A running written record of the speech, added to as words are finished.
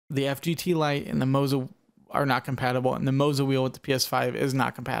the FGT Lite and the MOZA are not compatible, and the MOZA wheel with the PS5 is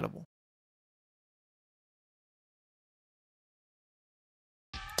not compatible.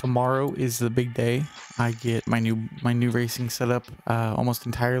 Tomorrow is the big day. I get my new racing setup almost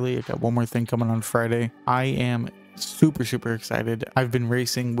entirely. I got one more thing coming on Friday. I am super excited. I've been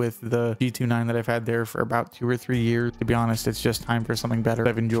racing with the G29 that I've had there for about 2 or 3 years. To be honest, it's just time for something better.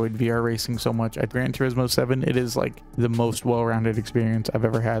 I've enjoyed VR racing so much. At Gran Turismo 7, it is like the most well-rounded experience I've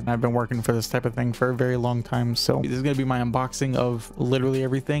ever had. I've been working for this type of thing for a very long time, so this is going to be my unboxing of literally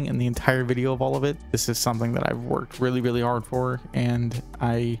everything and the entire video of all of it. This is something that I've worked really hard for, and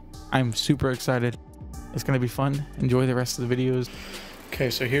I'm super excited. It's going to be fun. Enjoy the rest of the videos. Okay,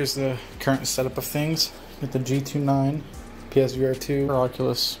 so here's the current setup of things. Got the G29, PSVR 2, our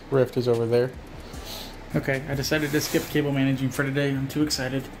Oculus Rift is over there. Okay, I decided to skip cable managing for today. I'm too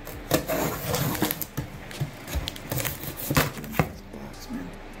excited.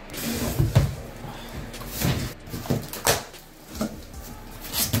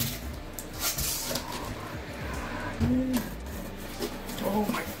 Oh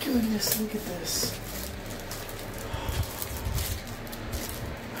my goodness, look at this.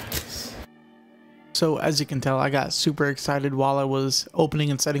 So as you can tell, I got super excited while I was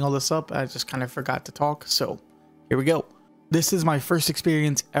opening and setting all this up. I just kind of forgot to talk, so here we go. This is my first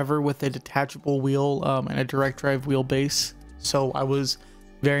experience ever with a detachable wheel and a direct drive wheelbase. So I was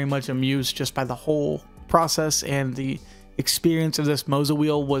very much amused just by the whole process, and the experience of this MOZA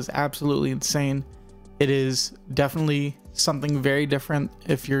wheel was absolutely insane. It is definitely something very different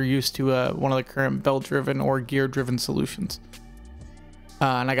if you're used to one of the current belt-driven or gear-driven solutions.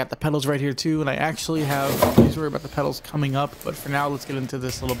 And I got the pedals right here too, and I actually have, please worry about the pedals coming up, but for now let's get into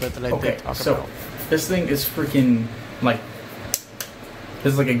this little bit that I did talk about. This thing is freaking like,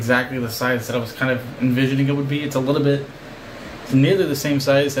 this is like exactly the size that I was kind of envisioning it would be. It's a little bit, it's nearly the same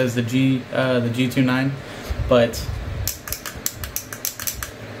size as the G29, but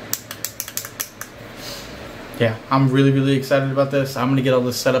yeah, I'm really excited about this. I'm gonna get all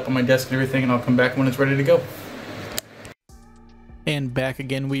this set up on my desk and everything, and I'll come back when it's ready to go. And back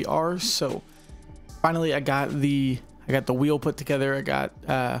again we are. So finally I got the wheel put together.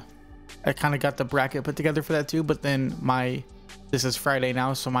 I kind of got the bracket put together for that too, but then this is Friday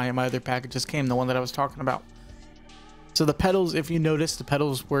now, so my other package just came, the one that I was talking about. So the pedals, if you notice, the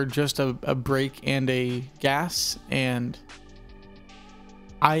pedals were just a brake and a gas, and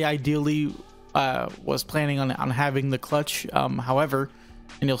I ideally was planning on having the clutch. However,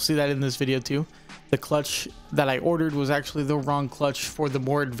 and you'll see that in this video too, the clutch that I ordered was actually the wrong clutch for the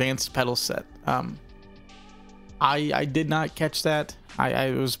more advanced pedal set. I did not catch that.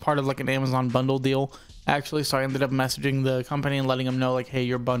 I was part of like an Amazon bundle deal actually, so I ended up messaging the company and letting them know like, hey,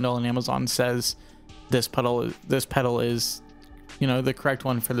 your bundle on Amazon says this pedal is, you know, the correct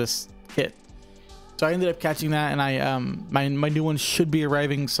one for this kit. So I ended up catching that, and my new one should be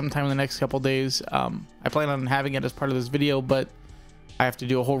arriving sometime in the next couple days. I plan on having it as part of this video, but I have to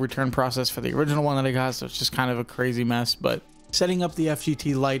do a whole return process for the original one that I got, so it's just kind of a crazy mess. But setting up the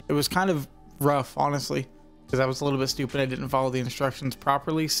FGT Lite, it was kind of rough, honestly, because I was a little bit stupid. I didn't follow the instructions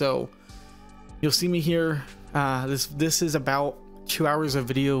properly, so you'll see me here. This is about 2 hours of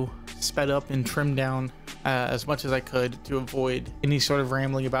video sped up and trimmed down as much as I could to avoid any sort of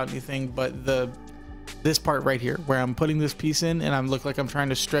rambling about anything. But this part right here, where I'm putting this piece in and I look like I'm trying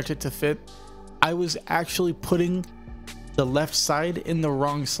to stretch it to fit, I was actually putting the left side in the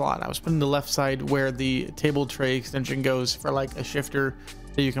wrong slot. I was putting the left side where the table tray extension goes for like a shifter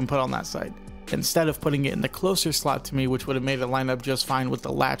that you can put on that side, instead of putting it in the closer slot to me, which would have made it line up just fine with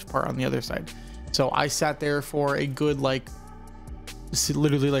the latch part on the other side. So I sat there for a good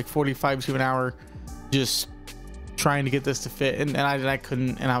literally like 45 to an hour just trying to get this to fit, and I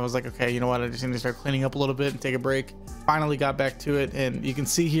couldn't, and I was like, okay, you know what, I just need to start cleaning up a little bit and take a break. Finally got back to it, and you can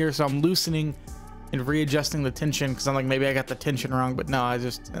see here, so I'm loosening and readjusting the tension because I'm like, maybe I got the tension wrong, but no, I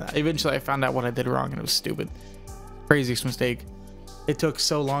just eventually I found out what I did wrong, and it was stupid. Craziest mistake. It took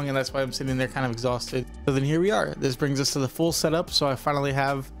so long, and that's why I'm sitting there kind of exhausted. So then here we are. This brings us to the full setup. So I finally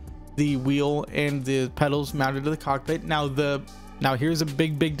have the wheel and the pedals mounted to the cockpit. Now here's a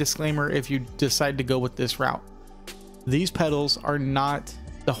big disclaimer if you decide to go with this route. These pedals are not,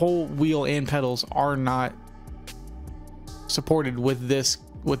 the whole wheel and pedals are not supported with this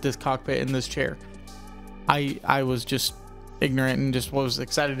cockpit and this chair. I was just ignorant and just was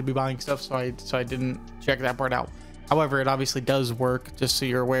excited to be buying stuff, so I didn't check that part out. However, it obviously does work, just so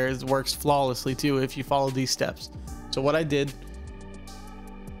you're aware. It works flawlessly too if you follow these steps. So what I did,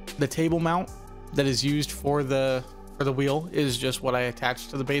 the table mount that is used for the wheel is just what I attached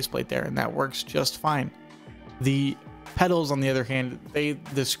to the base plate there, and that works just fine. The Pedals, on the other hand,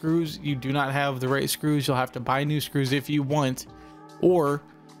 the screws, you do not have the right screws. You'll have to buy new screws if you want, or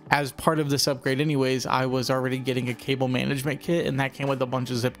as part of this upgrade anyways, I was already getting a cable management kit, and that came with a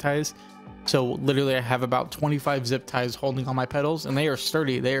bunch of zip ties. So literally I have about 25 zip ties holding on my pedals, and they are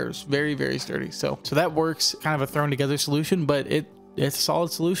sturdy. They are very, very sturdy. So that works, kind of a thrown together solution, but it's a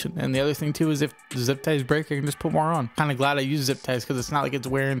solid solution. And the other thing too is if the zip ties break, I can just put more on. Kind of glad I use zip ties because it's not like it's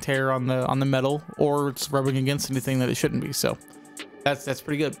wear and tear on the metal, or it's rubbing against anything that it shouldn't be. So that's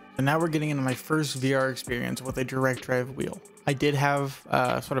pretty good. And now we're getting into my first VR experience with a direct drive wheel. I did have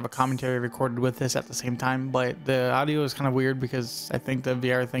sort of a commentary recorded with this at the same time, but the audio is kind of weird because I think the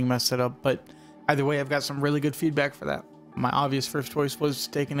VR thing messed it up. But either way, I've got some really good feedback for that. My obvious first choice was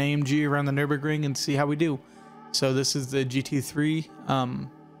to take an AMG around the Nürburgring and see how we do. So this is the GT3,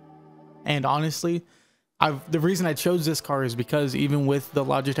 and honestly, the reason I chose this car is because even with the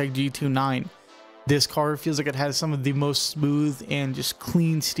Logitech G29, this car feels like it has some of the most smooth and just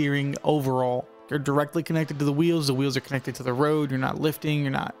clean steering overall. You're directly connected to the wheels are connected to the road. You're not lifting,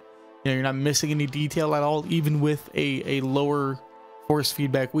 you're not missing any detail at all. Even with a lower force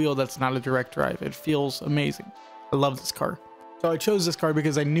feedback wheel that's not a direct drive, it feels amazing. I love this car. So I chose this car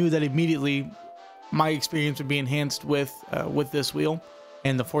because I knew that immediately my experience would be enhanced with this wheel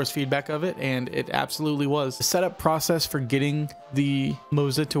and the force feedback of it, and it absolutely was. The setup process for getting the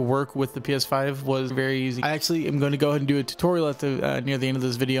MOZA to work with the PS5 was very easy. I actually am going to go ahead and do a tutorial at the near the end of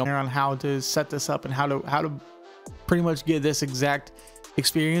this video on how to set this up and how to pretty much get this exact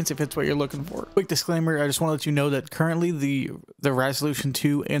experience if it's what you're looking for. Quick disclaimer, I just want to let you know that currently the Ras2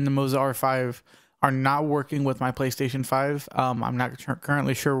 2 and the MOZA R5 are not working with my PlayStation 5. I'm not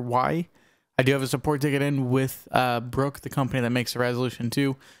currently sure why. I do have a support ticket in with Brook, the company that makes the Ras2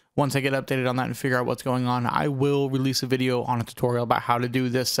 2. Once I get updated on that and figure out what's going on, I will release a video on a tutorial about how to do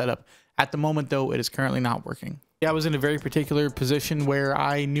this setup. At the moment though, it is currently not working. Yeah, I was in a very particular position where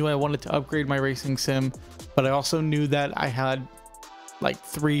I knew I wanted to upgrade my racing sim, but I also knew that I had like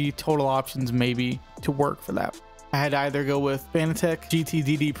 3 total options maybe to work for that. I had to either go with Fanatec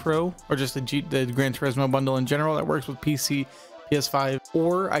GT Pro, or just the Gran Turismo bundle in general that works with PC, PS5,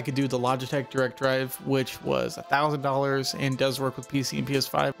 or I could do the Logitech Direct Drive, which was $1,000 and does work with PC and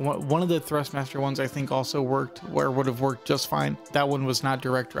PS5. One of the Thrustmaster ones I think also worked, where would have worked just fine. That one was not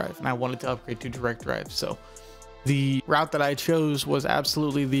Direct Drive, and I wanted to upgrade to Direct Drive. So the route that I chose was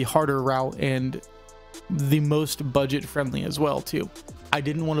absolutely the harder route and the most budget friendly as well too. I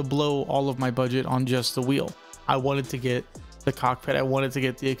didn't want to blow all of my budget on just the wheel. I wanted to get the cockpit, I wanted to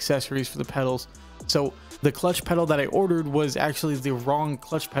get the accessories for the pedals. So the clutch pedal that I ordered was actually the wrong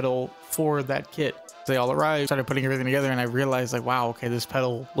clutch pedal for that kit. They all arrived, started putting everything together, and I realized like, wow, okay, this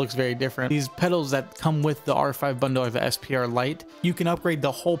pedal looks very different. These pedals that come with the R5 bundle are the SPR Lite. You can upgrade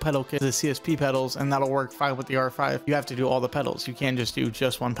the whole pedal kit to the CSP pedals, and that'll work fine with the R5. You have to do all the pedals. You can't just do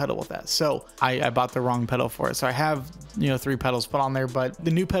just one pedal with that. So I bought the wrong pedal for it. So I have, 3 pedals put on there, but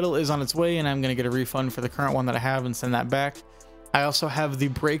the new pedal is on its way, and I'm gonna get a refund for the current one that I have and send that back. I also have the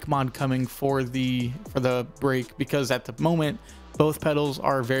brake mod coming for the brake, because at the moment both pedals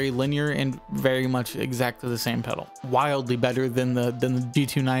are very linear and very much exactly the same pedal. Wildly better than the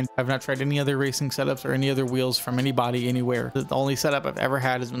G29. I've not tried any other racing setups or any other wheels from anybody anywhere. The only setup I've ever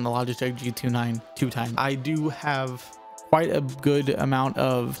had has been the Logitech G29 2 times. I do have quite a good amount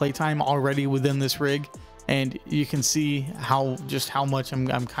of playtime already within this rig, and you can see how much I'm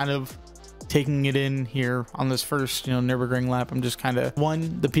kind of taking it in here on this first Nürburgring lap. I'm just kind of,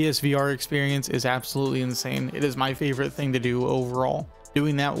 the PSVR experience is absolutely insane. It is my favorite thing to do overall.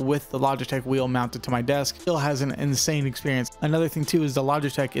 Doing that with the Logitech wheel mounted to my desk still has an insane experience. Another thing too is the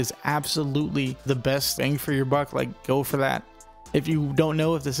Logitech is absolutely the best bang for your buck. Like, go for that. If you don't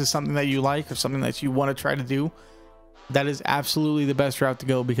know if this is something that you like or something that you want to try to do, that is absolutely the best route to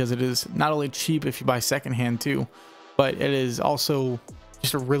go, because it is not only cheap if you buy secondhand too, but it is also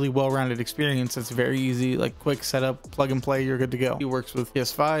just a really well-rounded experience. It's very easy, like quick setup, plug and play, you're good to go. It works with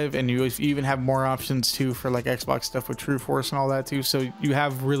PS5, and you even have more options too for like Xbox stuff with True Force and all that too. So you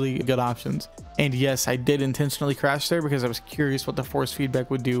have really good options. And yes, I did intentionally crash there because I was curious what the force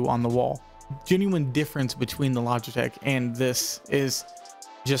feedback would do on the wall. Genuine difference between the Logitech and this is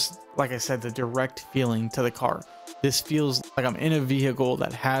just, like I said, the direct feeling to the car. This feels like I'm in a vehicle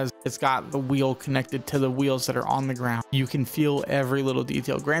that it's got the wheel connected to the wheels that are on the ground. You can feel every little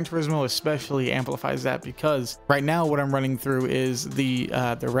detail. Gran Turismo especially amplifies that, because right now what I'm running through is the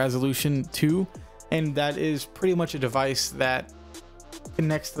Ras2 2, and that is pretty much a device that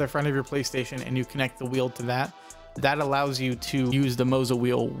connects to the front of your PlayStation, and you connect the wheel to that. That allows you to use the MOZA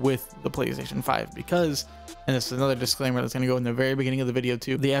wheel with the PlayStation 5, because, and this is another disclaimer that's going to go in the very beginning of the video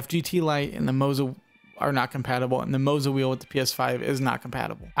too, the FGT Lite and the MOZA are not compatible, and the MOZA wheel with the PS5 is not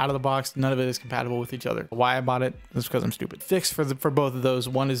compatible. Out of the box, none of it is compatible with each other. Why I bought it is because I'm stupid. Fix for both of those.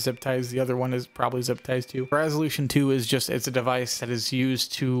 One is zip ties, the other one is probably zip ties too. Resolution 2 is just, it's a device that is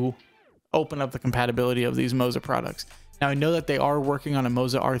used to open up the compatibility of these MOZA products. Now I know that they are working on a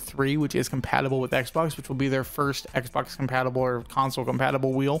MOZA R3, which is compatible with Xbox, which will be their first Xbox compatible or console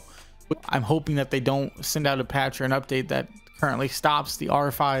compatible wheel. I'm hoping that they don't send out a patch or an update that currently stops the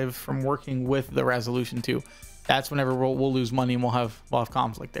R5 from working with the Resolution 2. That's whenever we'll lose money and we'll have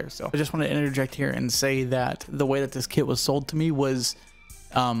conflict there. So I just want to interject here and say that the way that this kit was sold to me was,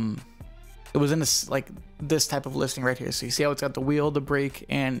 it was in this, like this type of listing right here. So you see how it's got the wheel, the brake,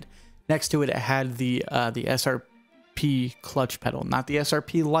 and next to it, it had the SRP clutch pedal, not the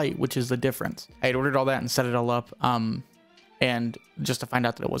SRP Lite, which is the difference. I had ordered all that and set it all up. And just to find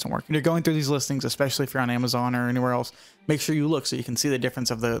out that it wasn't working. You're going through these listings, especially if you're on Amazon or anywhere else, make sure you look so you can see the difference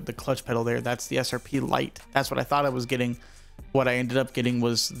of the clutch pedal there. That's the SRP Lite. That's what I thought I was getting. What I ended up getting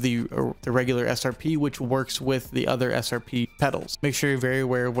was the regular SRP, which works with the other SRP pedals. Make sure you're very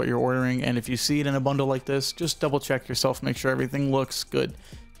aware of what you're ordering, and if you see it in a bundle like this, just double check yourself, make sure everything looks good.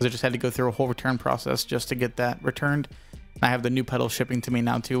 Because I just had to go through a whole return process just to get that returned. I have the new pedal shipping to me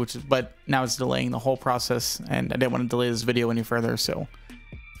now too, but now it's delaying the whole process, and I didn't want to delay this video any further. So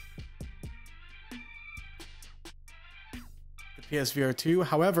the PSVR 2,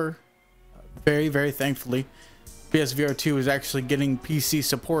 however, very thankfully, PSVR 2 is actually getting PC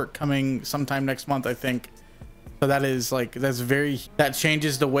support coming sometime next month, I think. So that is like, that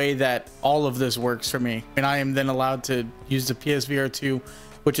changes the way that all of this works for me. And I am then allowed to use the PSVR 2,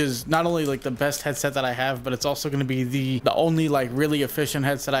 which is not only like the best headset that I have, but it's also going to be the only like really efficient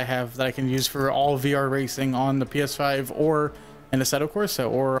headset I have that I can use for all VR racing on the PS5 or in Assetto Corsa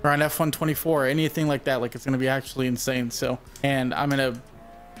or on F124, anything like that. Like, it's going to be actually insane. So, and I'm in a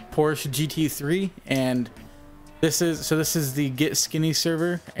Porsche GT3, and this is the Get Skinny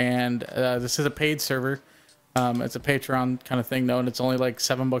server, and this is a paid server. It's a Patreon kind of thing though, and it's only like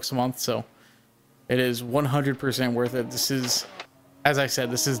 $7 a month, so it is 100% worth it. This is, as I said,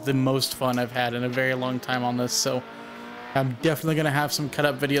 this is the most fun I've had in a very long time on this, so I'm definitely going to have some cut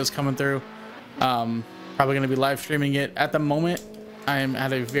up videos coming through. Probably going to be live streaming it. At the moment, I am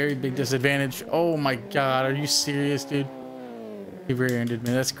at a very big disadvantage. Oh my god, are you serious, dude? He rear-ended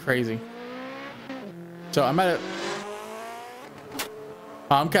me. That's crazy. So I'm at a...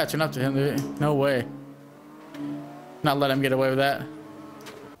 Oh, I'm catching up to him, dude. No way. Not let him get away with that.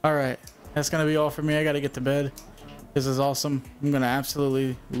 Alright, that's going to be all for me. I got to get to bed. This is awesome. I'm gonna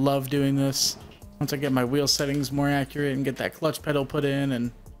absolutely love doing this once I get my wheel settings more accurate and get that clutch pedal put in.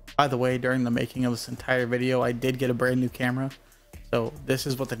 And by the way, during the making of this entire video, I did get a brand new camera. So this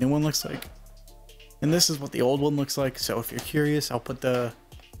is what the new one looks like, and this is what the old one looks like. So if you're curious, I'll put the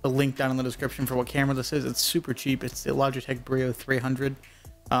link down in the description for what camera this is. It's super cheap. It's the Logitech Brio 300.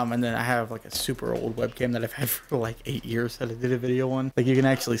 And then I have like a super old webcam that I've had for like 8 years that I did a video on. Like, you can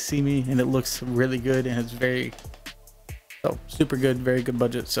actually see me, and it looks really good, and it's so super good, very good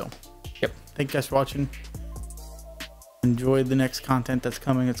budget. So yep, thank you guys for watching. Enjoy the next content that's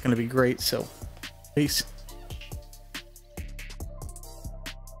coming. It's going to be great. So peace.